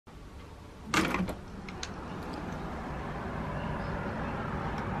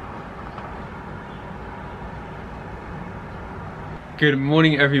Good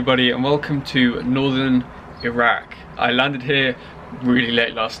morning everybody and welcome to northern Iraq. I landed here really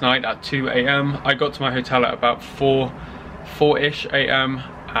late last night at 2 AM. I got to my hotel at about 4-ish AM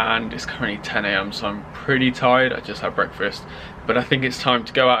and it's currently 10 AM, so I'm pretty tired. I just had breakfast, but I think it's time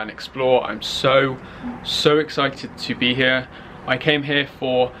to go out and explore. I'm so excited to be here. I came here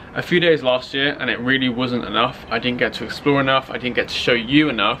for a few days last year and it really wasn't enough. I didn't get to explore enough, I didn't get to show you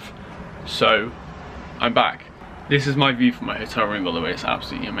enough, so I'm back. This is my view from my hotel room, by the way. It's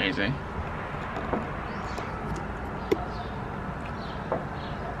absolutely amazing.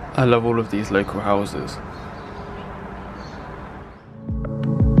 I love all of these local houses.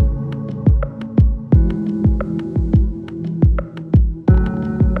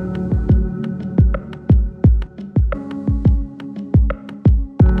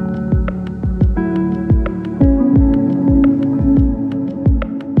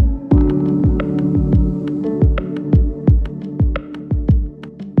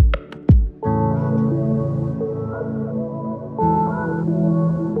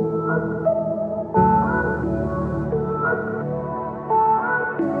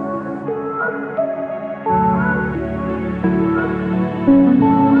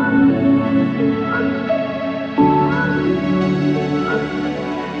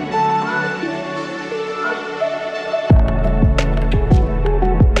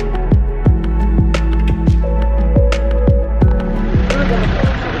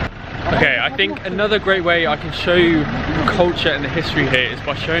 I think another great way I can show you the culture and the history here is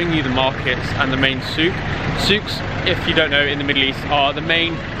by showing you the markets and the main souk. Souks, if you don't know, in the Middle East are the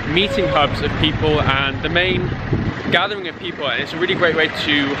main meeting hubs of people and the main gathering of people, and it's a really great way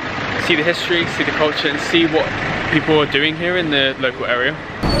to see the history, see the culture and see what people are doing here in the local area.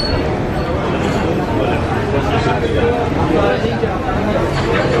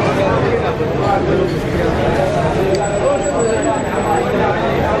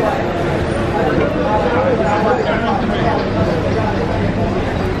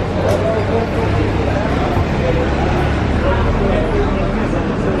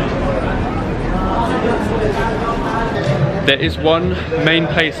 There is one main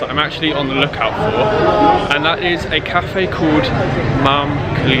place that I'm actually on the lookout for, and that is a cafe called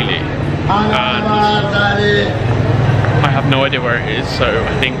KHALED, and I have no idea where it is, so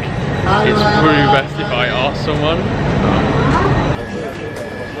I think it's probably best if I ask someone.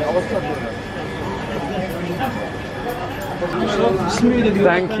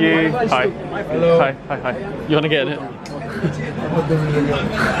 Thank you. Hi. Hello. Hi. You want to get in it?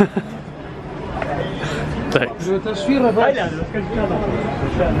 Thanks.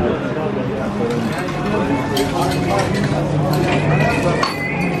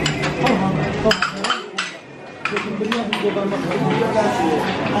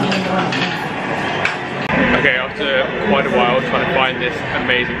 Okay, after quite a while trying to find this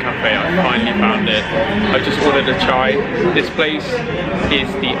amazing cafe, I finally found it. I just ordered a chai. This place is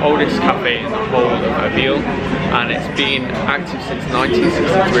the oldest cafe in the whole of Erbil, and it's been active since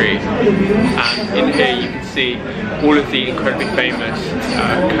 1963. And in here you can see all of the incredibly famous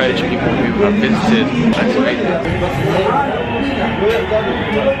Kurdish people who have visited. That's amazing.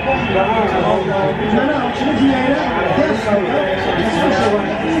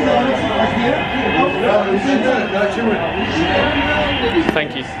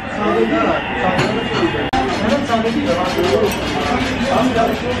 Thank you.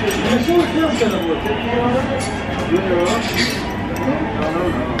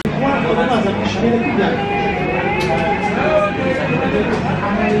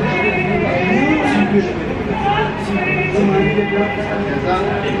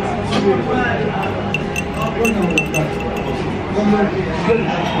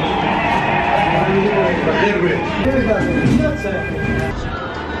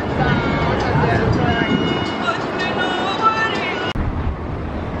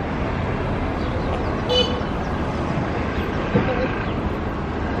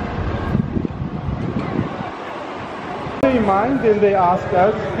 Mind, then they ask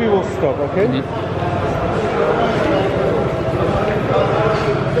us, we will stop, okay?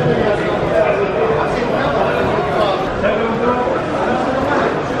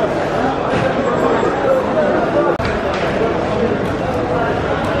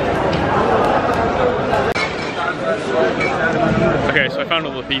 Okay, so I found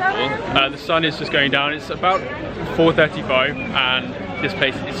all the people. The sun is just going down. It's about 4:35 and this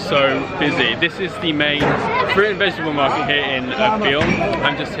place is so busy. This is the main fruit and vegetable market here in Erbil.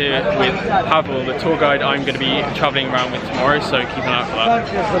 I'm just here with Pavel, the tour guide I'm going to be travelling around with tomorrow, so keep an eye out for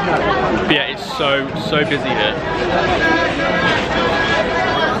that. But yeah, it's so busy here.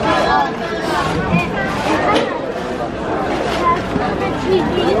 The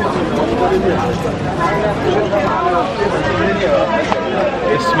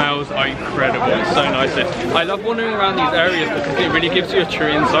smells are incredible, it's so nice here. I love wandering around these areas because it really gives you a true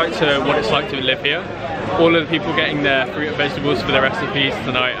insight to what it's like to live here. All of the people getting their fruit and vegetables for their recipes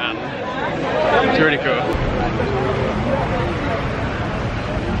tonight, and it's really cool.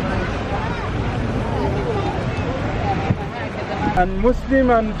 And Muslim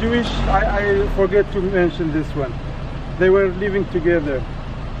and Jewish, I forget to mention this one. They were living together.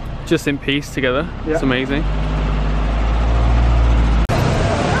 Just in peace together, yeah. It's amazing.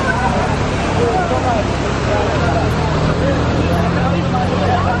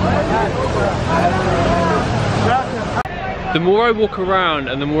 The more I walk around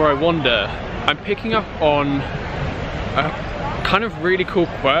and the more I wander, I'm picking up on a kind of really cool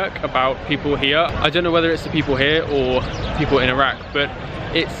quirk about people here. I don't know whether it's the people here or people in Iraq, but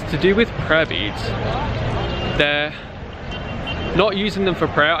it's to do with prayer beads. They're not using them for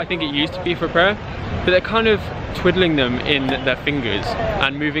prayer. I think it used to be for prayer, but they're kind of twiddling them in their fingers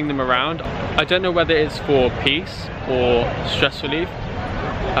and moving them around. I don't know whether it's for peace or stress relief,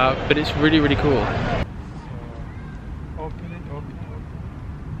 but it's really, really cool.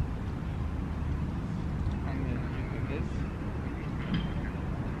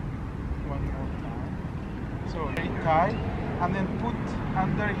 Tie and then put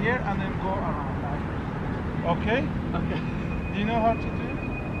under here and then go around. Okay? Okay. Do you know how to do it?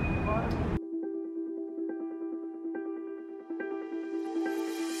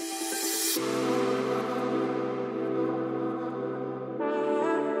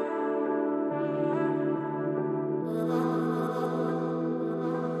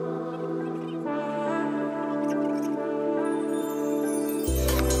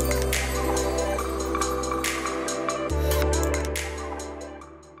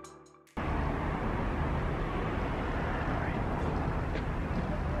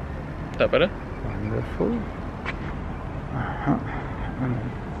 That better? Wonderful.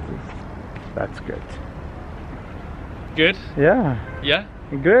 That's good. Good? Yeah. Yeah?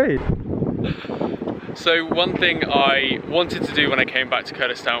 Great. So one thing I wanted to do when I came back to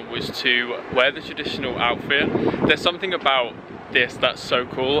Kurdistan was to wear the traditional outfit. There's something about this that's so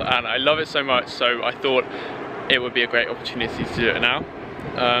cool and I love it so much, so I thought it would be a great opportunity to do it now.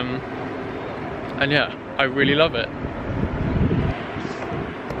 And yeah, I really love it.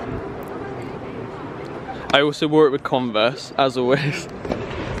 I also wore it with Converse, as always.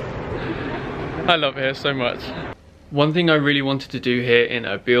 I love it here so much. One thing I really wanted to do here in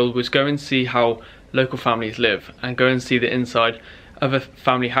Erbil was go and see how local families live and go and see the inside of a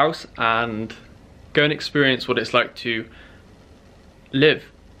family house and go and experience what it's like to live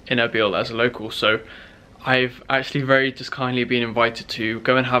in Erbil as a local. So I've actually very just kindly been invited to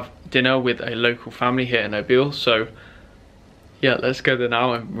go and have dinner with a local family here in Erbil. So yeah, let's go there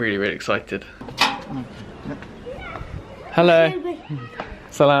now. I'm really, really excited. Hello.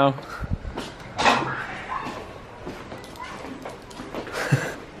 Salam.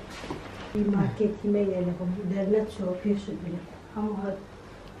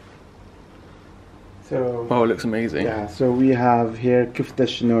 So, oh, it looks amazing. Yeah, so we have here kifta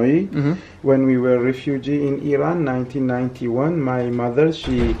shnoi. When we were refugee in Iran, 1991, my mother,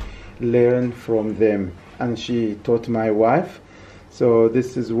 she learned from them and she taught my wife. So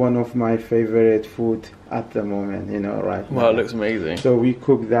this is one of my favorite food at the moment, you know, right now. Wow, it looks amazing. So we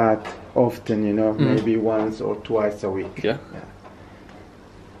cook that often, you know, maybe once or twice a week. Yeah.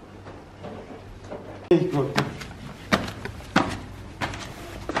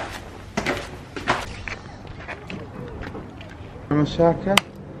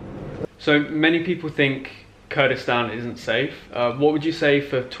 So many people think Kurdistan isn't safe. What would you say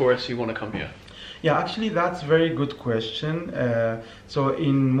for tourists who want to come here? Yeah, actually that's a very good question. So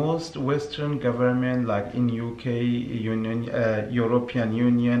in most Western government, like in UK, European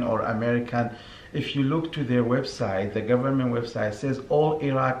Union or American, if you look to their website, the government website says all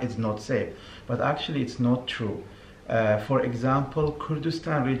Iraq is not safe, but actually it's not true. For example,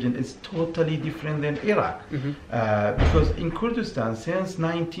 Kurdistan region is totally different than Iraq, because in Kurdistan since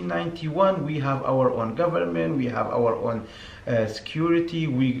 1991 we have our own government, we have our own security,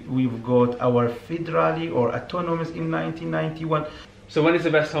 we've got our federally or autonomous in 1991. So when is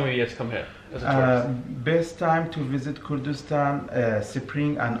the best time of year to come here as a tourist? Best time to visit Kurdistan,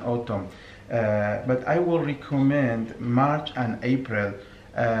 spring and autumn, but I will recommend March and April.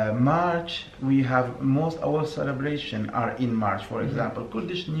 March, we have most our celebration are in March, for example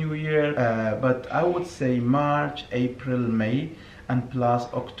Kurdish New Year, but I would say March, April, May and plus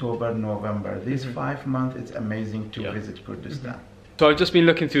October, November. These 5 months it's amazing to visit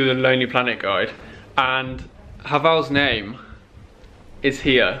is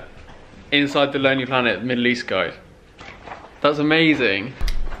here, inside the Lonely Planet Middle East guide. That's amazing.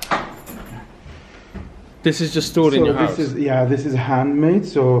 This is just stored in your house? This is handmade,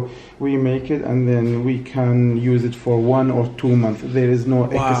 so we make it and then we can use it for 1 or 2 months. There is no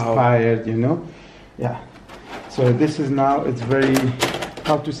expired, you know. Yeah. So this is now, it's very,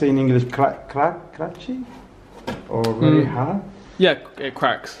 how to say in English, crunchy? Or very hard? Yeah, it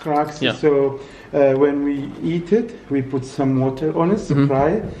cracks. Cracks, yeah. So when we eat it, we put some water on it to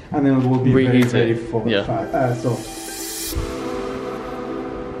fry it, and then it will be very, very full. Yeah. So